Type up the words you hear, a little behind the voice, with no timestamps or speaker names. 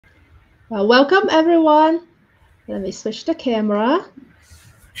Welcome everyone. Let me switch the camera.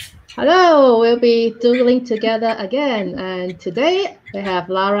 Hello, we'll be doodling together again. And today we have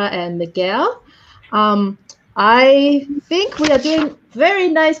Lara and Miguel. I think we are doing very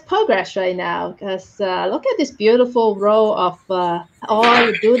nice progress right now because look at this beautiful row of all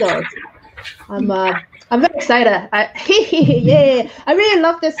the doodles. I'm very excited. Yeah, I really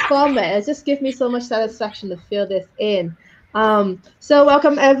love this format. It just gives me so much satisfaction to fill this in. So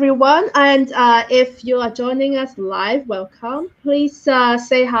welcome everyone, and if you are joining us live, welcome. Please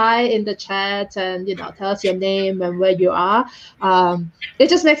say hi in the chat and tell us your name and where you are. It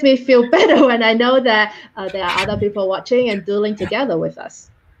just makes me feel better when I know that there are other people watching and doodling together with us.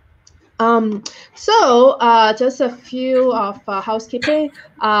 Just a few of housekeeping.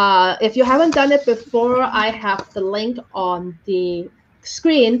 If you haven't done it before, I have the link on the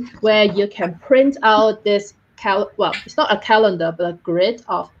screen where you can print out this it's not a calendar, but a grid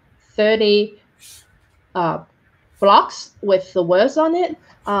of 30 blocks with the words on it.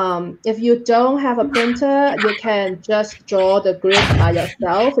 If you don't have a printer, you can just draw the grid by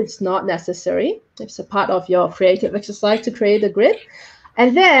yourself. It's not necessary. It's a part of your creative exercise to create the grid.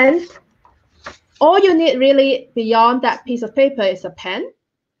 And then all you need really beyond that piece of paper is a pen.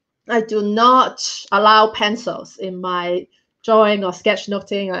 I do not allow pencils in my drawing or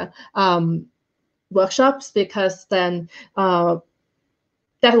sketchnoting workshops because then that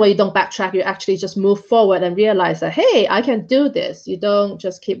way you don't backtrack. You actually just move forward and realize that, hey, I can do this. You don't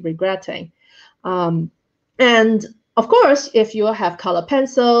just keep regretting. And of course, if you have color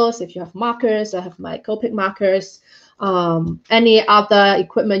pencils, if you have markers, I have my Copic markers, any other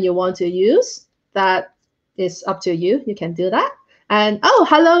equipment you want to use, that is up to you. You can do that. And oh,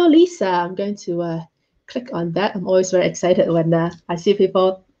 hello, Lisa. I'm going to click on that. I'm always very excited when I see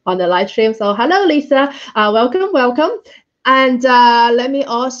people on the live stream. So hello, Lisa. Welcome. And let me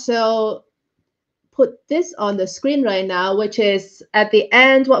also put this on the screen right now, which is at the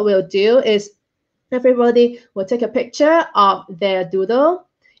end, what we'll do is everybody will take a picture of their doodle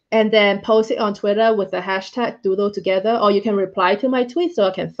and then post it on Twitter with the hashtag Doodle Together, or you can reply to my tweet so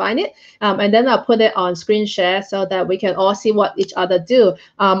I can find it. And then I'll put it on screen share so that we can all see what each other do.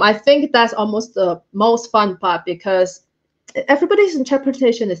 I think that's almost the most fun part because everybody's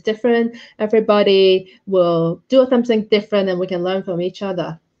interpretation is different. Everybody will do something different and we can learn from each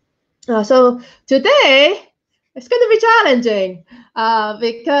other. So today, it's going to be challenging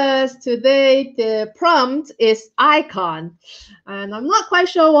because today the prompt is icon. And I'm not quite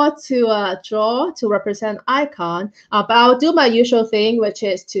sure what to draw to represent icon, but I'll do my usual thing, which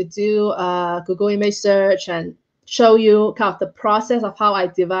is to do Google image search and show you kind of the process of how I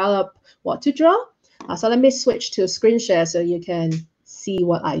develop what to draw. So let me switch to screen share so you can see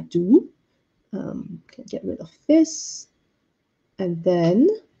what I do. Can get rid of this. And then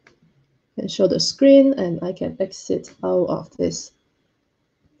I can show the screen and I can exit out of this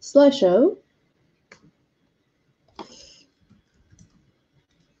slideshow.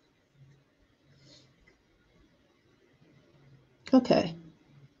 Okay.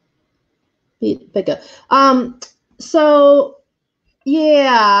 Be bigger. So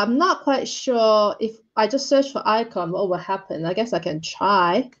yeah, I'm not quite sure if I just search for icon, what will happen? I guess I can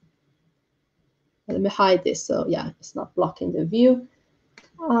try. Let me hide this so yeah, it's not blocking the view.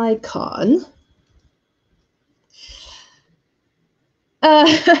 Icon.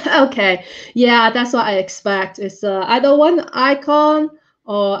 Okay, yeah, that's what I expect. It's either one icon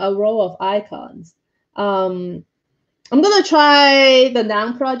or a row of icons. I'm gonna try the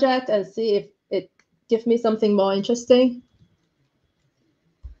noun project and see if it gives me something more interesting.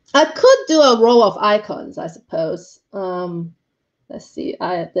 I could do a row of icons, I suppose. Let's see.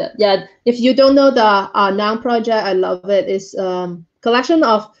 Yeah, if you don't know the noun project, I love it. It's collection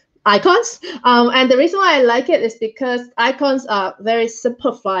of icons. And the reason why I like it is because icons are very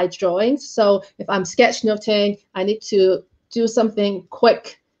simplified drawings. So if I'm sketchnoting, I need to do something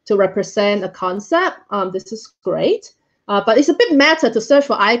quick to represent a concept. This is great. But it's a bit meta to search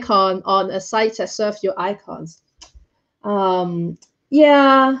for icon on a site that serves you icons.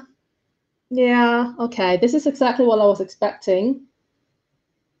 Yeah, okay. This is exactly what I was expecting.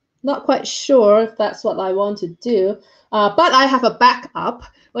 Not quite sure if that's what I want to do, but I have a backup,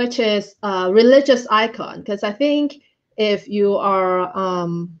 which is a religious icon, because I think if you are, I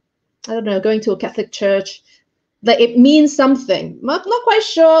don't know, going to a Catholic church, that it means something. Not quite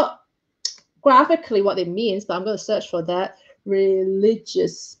sure graphically what it means, but I'm going to search for that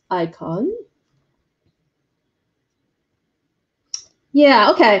religious icon.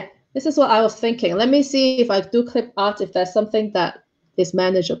 Yeah, okay. This is what I was thinking. Let me see if I do clip art, if there's something that is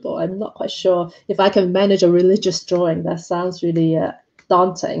manageable. I'm not quite sure if I can manage a religious drawing. That sounds really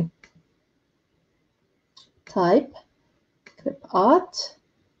daunting. type, clip art.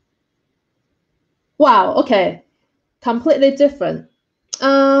 Wow, okay, completely different.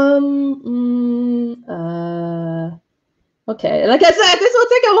 Okay, like I said, this will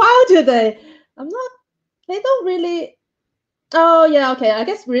take a while today. They don't really, oh yeah, okay, I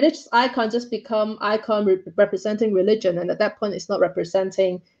guess religious icon just become icon representing religion, and at that point it's not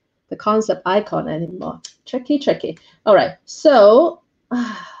representing the concept icon anymore. Tricky. All right, so,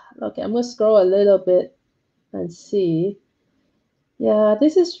 okay, I'm gonna scroll a little bit and see. Yeah,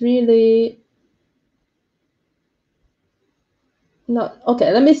 this is really not,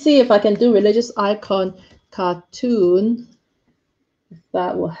 okay, let me see if I can do religious icon cartoon, if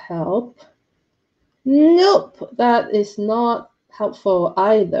that will help. Nope, that is not helpful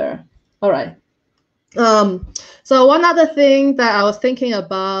either. All right. So one other thing that I was thinking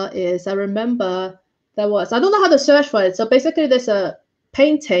about is I remember I don't know how to search for it. So basically there's a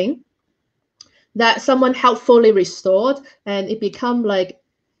painting that someone helpfully restored and it become like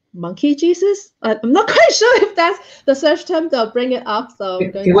Monkey Jesus. I'm not quite sure if that's the search term. They'll bring it up. So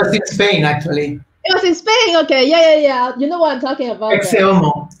it was in Spain, actually. It was in Spain. Okay, yeah. You know what I'm talking about.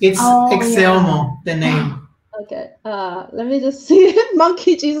 Exeomo. It's Exeomo, the name. Okay. Let me just see if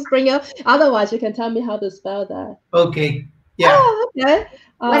Monkey Jesus bring it up. Otherwise, you can tell me how to spell that. Okay. Yeah. Oh, okay.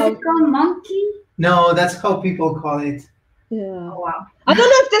 Was it called monkey? No, that's how people call it. Yeah. Oh, wow. I don't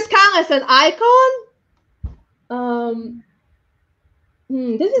know if this counts as an icon.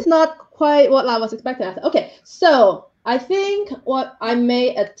 This is not quite what I was expecting. Okay, so I think what I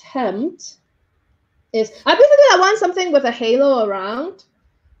may attempt is I want something with a halo around.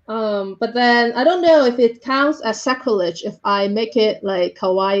 But then I don't know if it counts as sacrilege if I make it like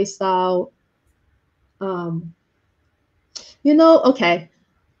kawaii style. Okay.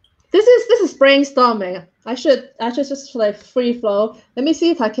 This is brainstorming. I should just like free flow. Let me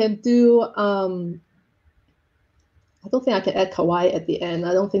see if I can do I don't think I can add kawaii at the end.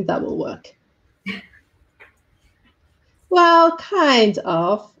 I don't think that will work. Well, kind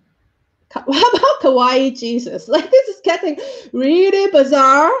of. How about kawaii Jesus? Like, this is getting really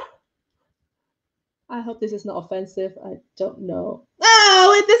bizarre. I hope this is not offensive. I don't know.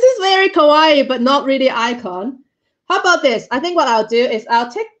 Oh, this is very kawaii, but not really icon. How about this? I think what I'll do is I'll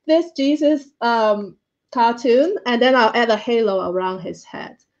take this Jesus cartoon and then I'll add a halo around his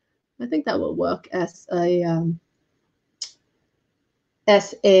head. I think that will work as a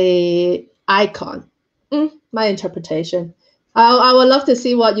icon. My interpretation. I would love to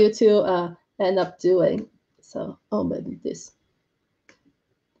see what you two end up doing. So, maybe this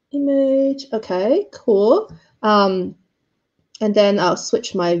image. Okay, cool. And then I'll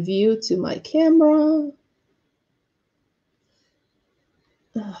switch my view to my camera.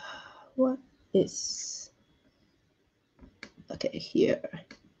 What is okay here?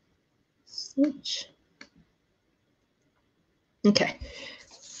 Switch. Okay,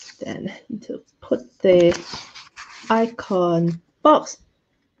 then to put the icon box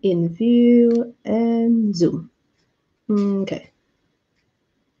in view and zoom. Okay.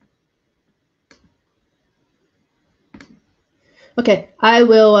 Okay, I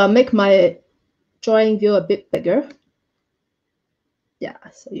will make my drawing view a bit bigger. Yeah,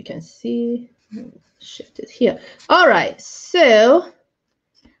 so you can see. Shift it here. All right, so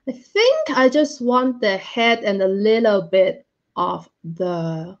I think I just want the head and a little bit of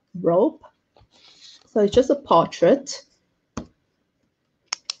the rope. So it's just a portrait.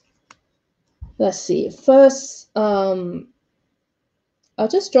 Let's see. First, I'll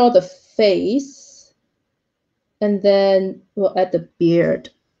just draw the face, and then we'll add the beard.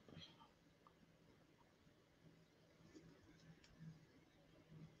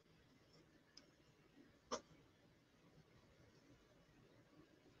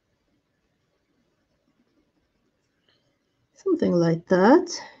 Something like that.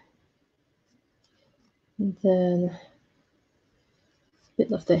 And then a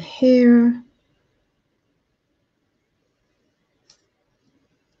bit of the hair.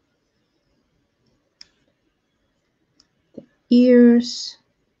 The ears.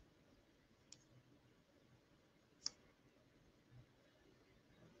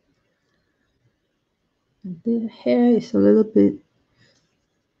 And the hair is a little bit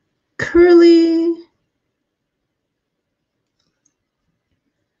curly.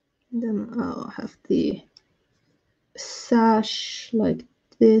 And then I'll have the sash like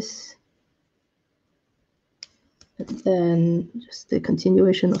this. And then just the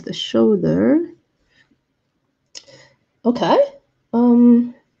continuation of the shoulder. Okay.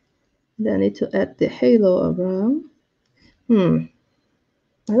 Then I need to add the halo around. I'm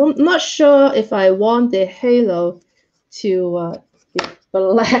not sure if I want the halo to be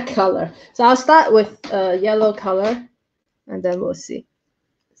black color. So I'll start with yellow color, and then we'll see.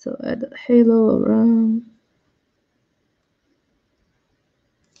 So add a halo around.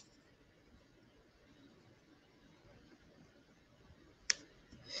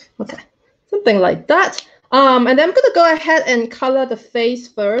 Okay, something like that. And then I'm gonna go ahead and color the face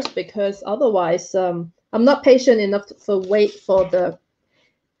first, because otherwise I'm not patient enough to wait for the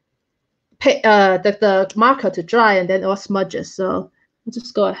marker to dry and then it all smudges. So I'll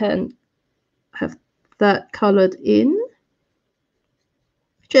just go ahead and have that colored in.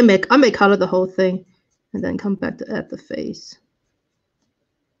 Actually, I may color the whole thing and then come back to add the face.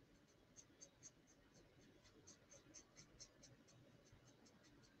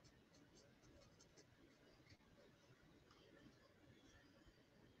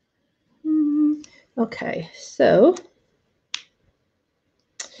 Okay, so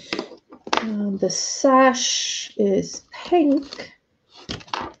the sash is pink.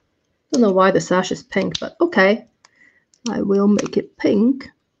 Don't know why the sash is pink, but okay, I will make it pink.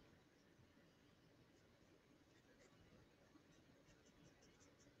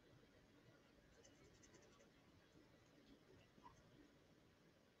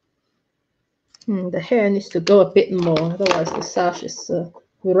 The hair needs to go a bit more, otherwise the sash is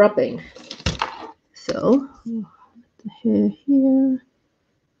rubbing. So the hair here.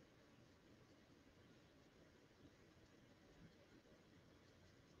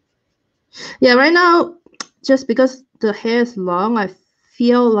 Yeah, right now, just because the hair is long, I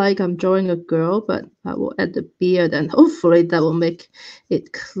feel like I'm drawing a girl, but I will add the beard and hopefully that will make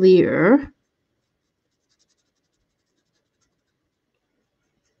it clear.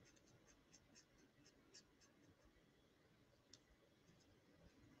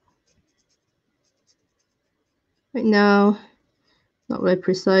 Right now, not very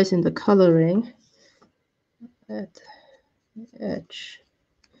precise in the coloring. Add the edge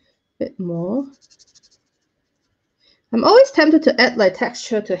a bit more. I'm always tempted to add like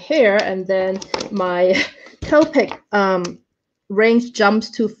texture to hair, and then my Copic range jumps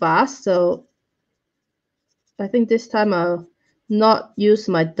too fast. So I think this time I'll not use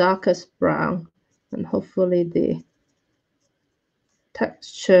my darkest brown, and hopefully the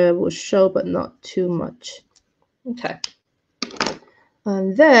texture will show, but not too much. Okay.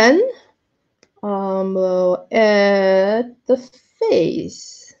 And then we'll add the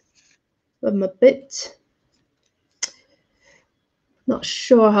face. I'm a bit not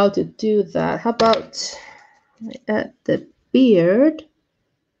sure how to do that. How about I add the beard?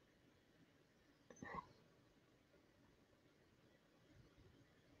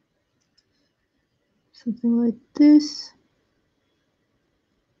 Something like this.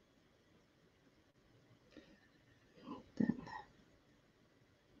 Then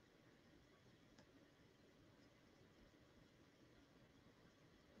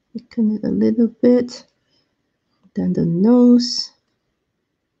thicken it a little bit. Then the nose.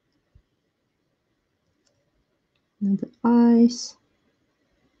 And the eyes.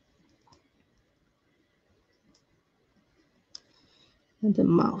 And the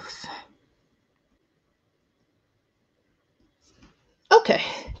mouth. Okay.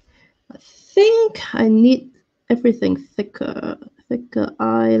 I think I need everything thicker. Thicker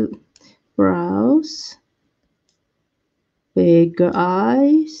eyebrows. Bigger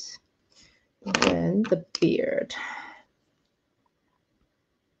eyes. And then the beard.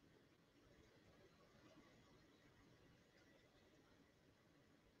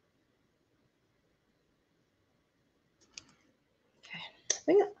 I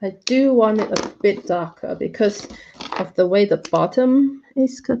think I do want it a bit darker because of the way the bottom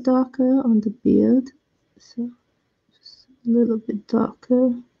is darker on the beard. So just a little bit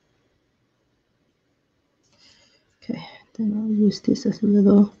darker. Okay, then I'll use this as a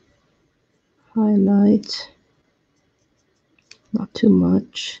little highlight. Not too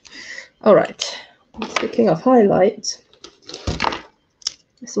much. All right, speaking of highlight,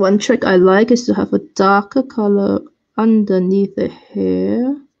 this one trick I like is to have a darker color underneath the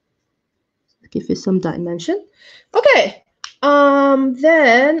hair. Give it some dimension. Okay,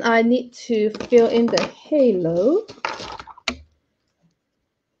 then I need to fill in the halo.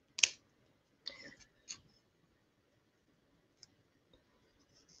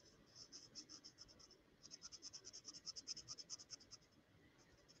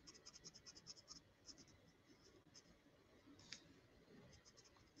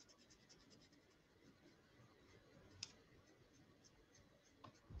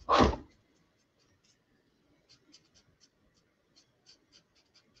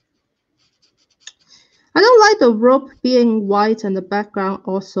 I don't like the rope being white and the background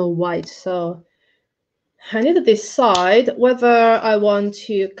also white, so I need to decide whether I want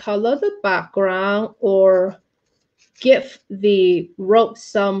to color the background or give the rope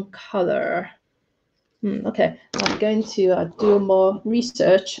some color. Okay, I'm going to do more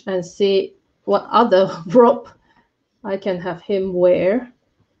research and see what other rope I can have him wear.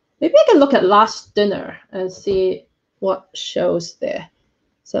 Maybe I can look at last dinner and see what shows there.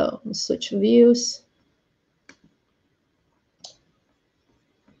 So switch views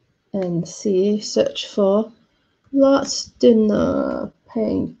and see, search for last dinner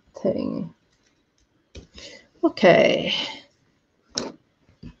painting. Okay.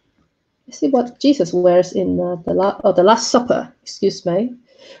 Let's see what Jesus wears in the Last Supper. Excuse me.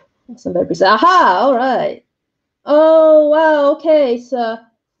 Somebody say, aha! All right. Oh wow. Okay. So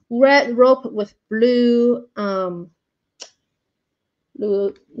red rope with blue,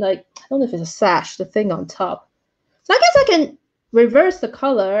 blue, like I don't know if it's a sash, the thing on top. So I guess I can reverse the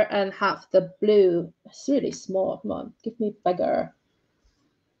color and have the blue. It's really small. Come on, give me bigger.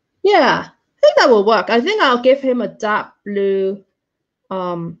 Yeah, I think that will work. I think I'll give him a dark blue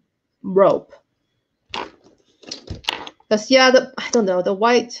rope. Because yeah, I don't know, the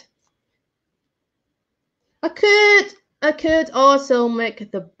white. I could also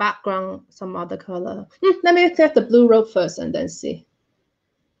make the background some other color. Let me take the blue rope first and then see.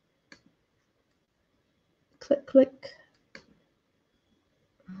 Click, click.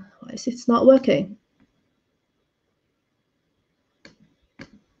 Why is it not working?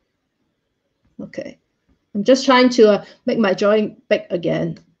 Okay, I'm just trying to make my drawing big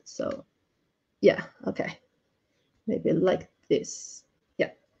again. So yeah, okay. Maybe like this.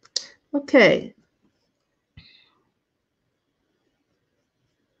 Yeah. Okay.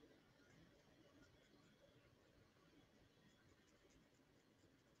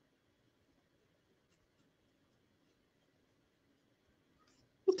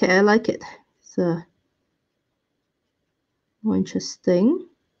 Okay, I like it. It's more interesting.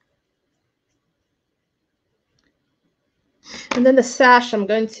 And then the sash, I'm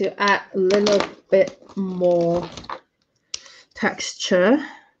going to add a little bit more texture.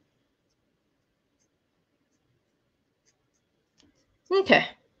 Okay,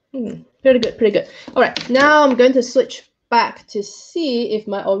 pretty good, pretty good. All right, now I'm going to switch back to see if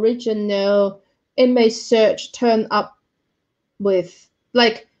my original image search turned up with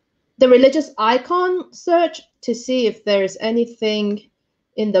like the religious icon search to see if there is anything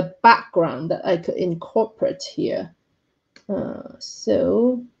in the background that I could incorporate here.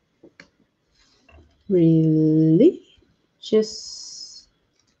 So religious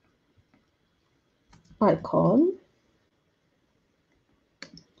icon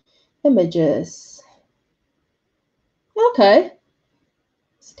images. Okay,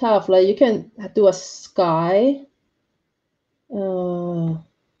 it's kind of like you can do a sky.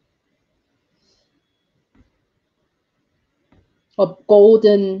 Or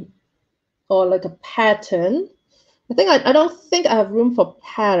golden, or like a pattern. I don't think I have room for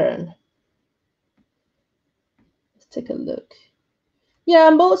pattern. Let's take a look. Yeah,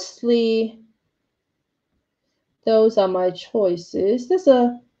 mostly those are my choices. There's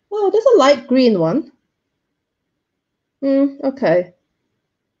a light green one. Okay.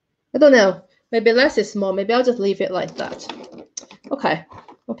 I don't know. Maybe less is more. Maybe I'll just leave it like that. Okay.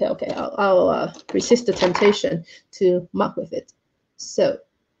 I'll resist the temptation to mark with it. So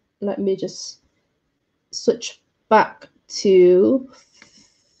let me just switch back to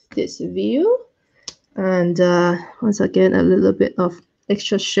this view, and once again a little bit of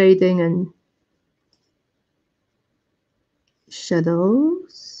extra shading and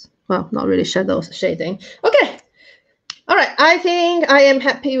shadows. Well, not really shadows, shading. Okay. All right. I think I am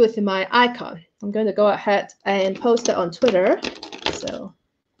happy with my icon. I'm going to go ahead and post it on Twitter. So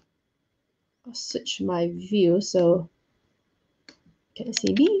I'll switch my view so you can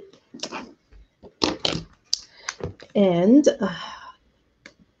see me. And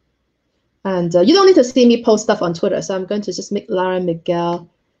you don't need to see me post stuff on Twitter, so I'm going to just make Lara Miguel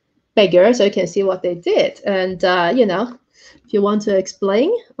bigger so you can see what they did. And you know, if you want to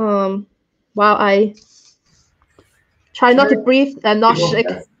explain, while I try not to breathe and not shake.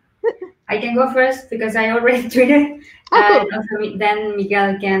 I can go first because I already tweeted, cool. Also, then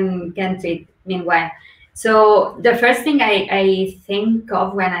Miguel can tweet meanwhile. So the first thing I think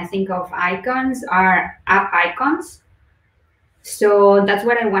of when I think of icons are app icons. So that's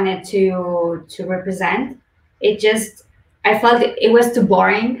what I wanted to represent. I felt it was too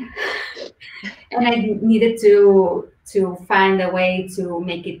boring, and I needed to find a way to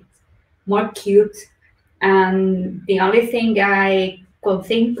make it more cute. And the only thing I could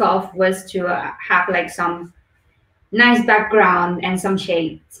think of was to have like some nice background and some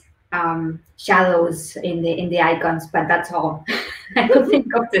shades. shadows in the icons, but that's all I could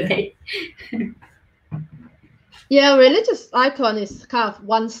think of today. Yeah, religious icon is kind of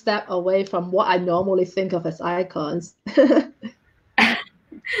one step away from what I normally think of as icons.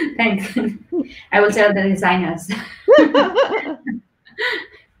 Thanks. I will tell the designers.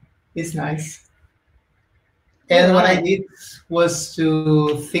 It's nice. And what I did was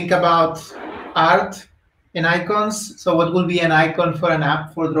to think about art and icons. So what will be an icon for an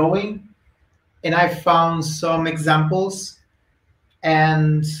app for drawing? And I found some examples,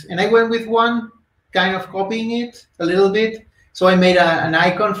 and I went with one, kind of copying it a little bit. So I made an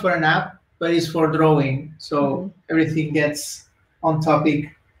icon for an app, but it's for drawing. So everything gets on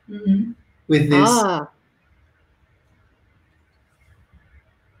topic with this.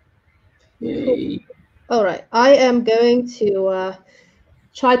 All right, I am going to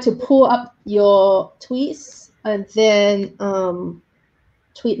try to pull up your tweets and then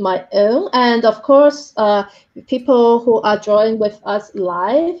tweet my own. And of course, people who are drawing with us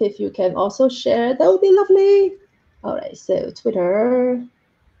live, if you can also share, that would be lovely. All right, so Twitter.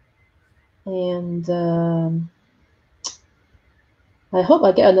 And I hope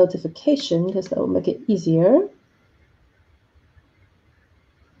I get a notification because that will make it easier.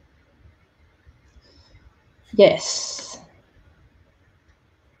 Yes.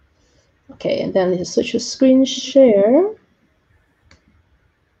 Okay, and then let's switch to screen share.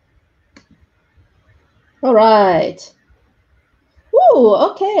 All right. Ooh,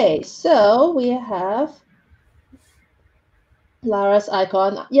 okay, so we have Lara's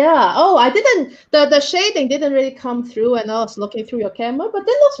icon. Yeah. Oh, I didn't. The shading didn't really come through, and I was looking through your camera, but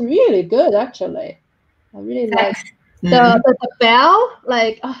that looks really good, actually. I really like the bell.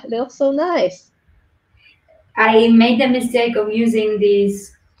 Like, oh, it looks so nice. I made the mistake of using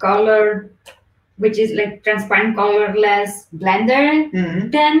this color, which is like transparent colorless blender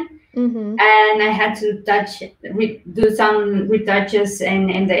pen. And I had to do some retouches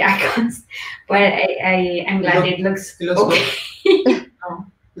in the icons, but I'm glad it looks okay. It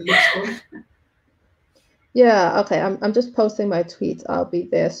looks good. Yeah, okay, I'm just posting my tweets. I'll be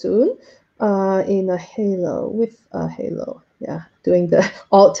there soon in a halo, with a halo. Yeah, doing the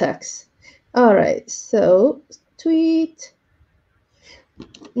alt text. All right, so tweet.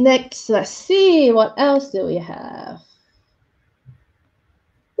 Next, let's see, what else do we have?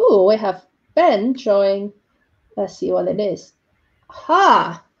 Ooh, we have Ben drawing. Let's see what it is.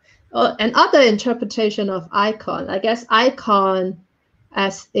 Ha! Oh, another interpretation of icon. I guess icon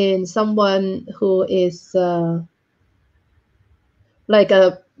as in someone who is like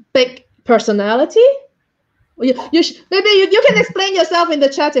a big personality. Maybe you can explain yourself in the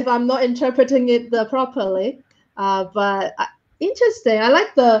chat if I'm not interpreting it properly. But interesting. I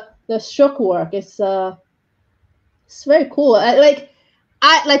like the stroke work. It's very cool.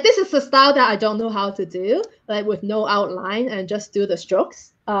 This is the style that I don't know how to do, like with no outline and just do the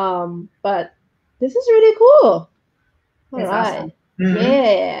strokes. But this is really cool. All right. Awesome.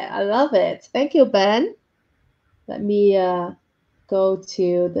 Yeah, I love it. Thank you, Ben. Let me go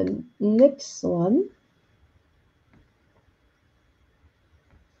to the next one.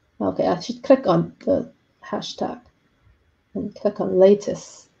 Okay, I should click on the hashtag and click on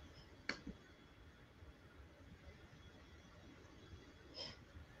latest.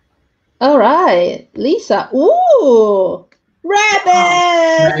 All right, Lisa. Ooh, rabbits!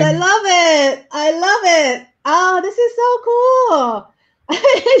 Oh, nice. I love it. I love it. Oh, this is so cool.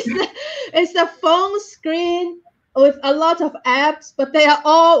 it's the phone screen with a lot of apps, but they are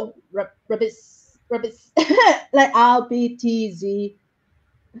all rabbits, like RBTZ.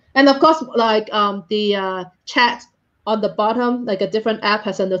 And of course, like the chat on the bottom, like a different app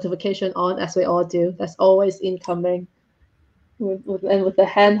has a notification on, as we all do. That's always incoming. With the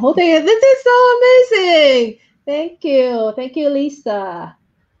hand holding it. This is so amazing. Thank you, Lisa.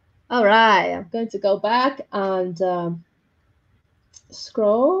 All right, I'm going to go back and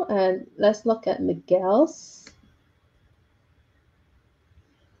scroll, and let's look at Miguel's.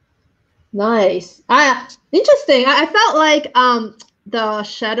 Nice. Interesting. I felt like the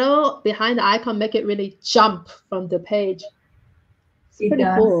shadow behind the icon make it really jump from the page. It's pretty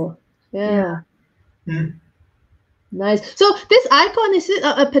cool. Yeah. Nice. So this icon, is it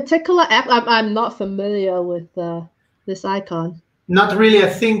a particular app? I'm not familiar with this icon. Not really. I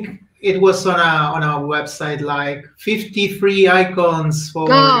think it was on our website, like 50 free icons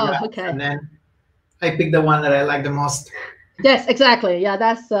for okay. And then I picked the one that I like the most. Yes, exactly. Yeah,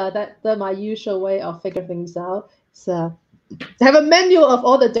 that's my usual way of figuring things out. So have a menu of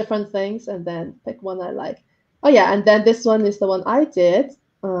all the different things and then pick one I like. Oh yeah, and then this one is the one I did,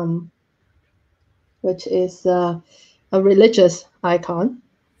 which is a religious icon.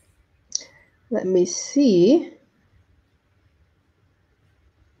 Let me see.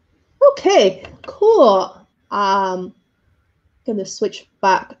 Okay, cool. Gonna switch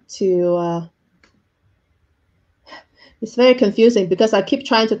back to. It's very confusing because I keep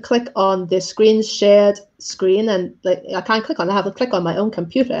trying to click on the shared screen, and like I can't click on it. I have to click on my own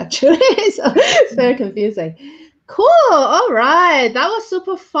computer actually. So it's very confusing. Cool. All right. That was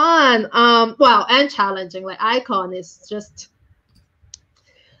super fun. Well, and challenging. Like icon is just,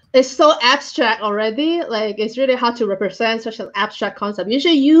 it's so abstract already. Like it's really hard to represent such an abstract concept. You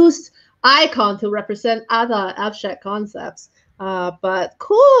should use icon to represent other abstract concepts. But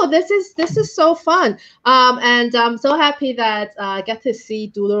cool, this is so fun. And I'm so happy that I get to see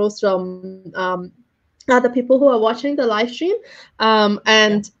doodles from other people who are watching the live stream.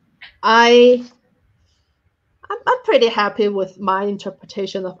 And I'm pretty happy with my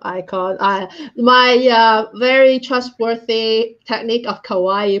interpretation of icon. My very trustworthy technique of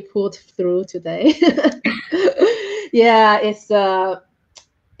kawaii pulled through today. Yeah, it's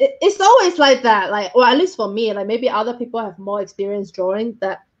always like that. Like, well, at least for me, like maybe other people have more experience drawing,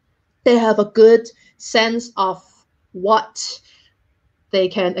 that they have a good sense of what they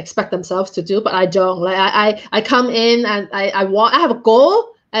can expect themselves to do, but I don't. Like I come in and I have a goal,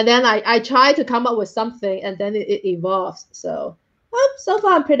 and then I try to come up with something, and then it evolves. So so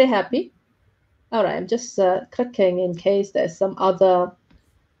far I'm pretty happy. All right, I'm just clicking in case there's some other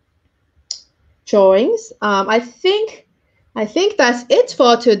drawings. I think that's it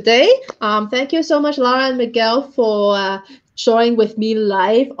for today. Thank you so much, Lara and Miguel, for joining with me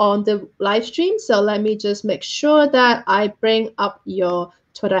live on the live stream. So let me just make sure that I bring up your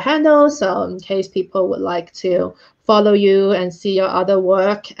Twitter handle, so in case people would like to follow you and see your other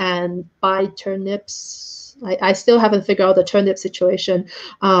work and buy turnips. I still haven't figured out the turnip situation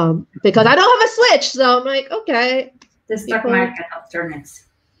because I don't have a Switch. So I'm like, okay. The stock market of turnips.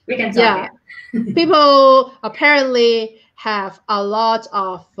 We can talk. Yeah. People apparently have a lot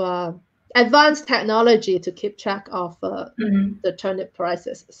of advanced technology to keep track of the turnip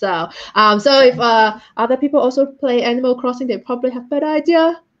prices. So if other people also play Animal Crossing, they probably have better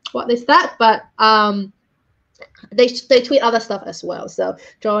idea what is that. But they tweet other stuff as well. So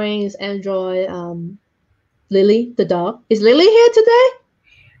drawings, Android, Lily the dog. Is Lily here today?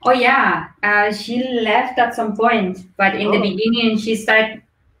 Oh yeah, she left at some point, but in the beginning she started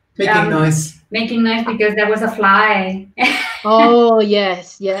making noise because there was a fly. Oh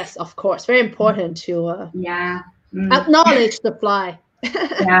yes, of course. Very important to acknowledge the fly.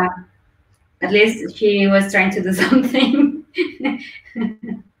 Yeah, at least she was trying to do something.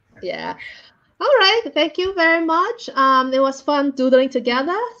 Yeah. All right. Thank you very much. It was fun doodling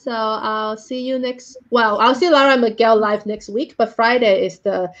together. So I'll see you I'll see Lara and Miguel live next week, but Friday is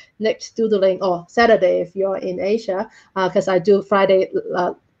the next doodling, or Saturday if you're in Asia, because I do Friday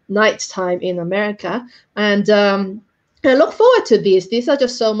night time in America. And I look forward to these. These are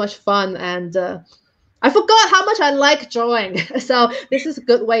just so much fun, and I forgot how much I like drawing. So this is a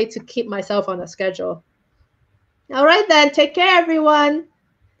good way to keep myself on a schedule. All right then, take care everyone.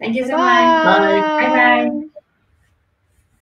 Thank you so much. Bye. Bye bye.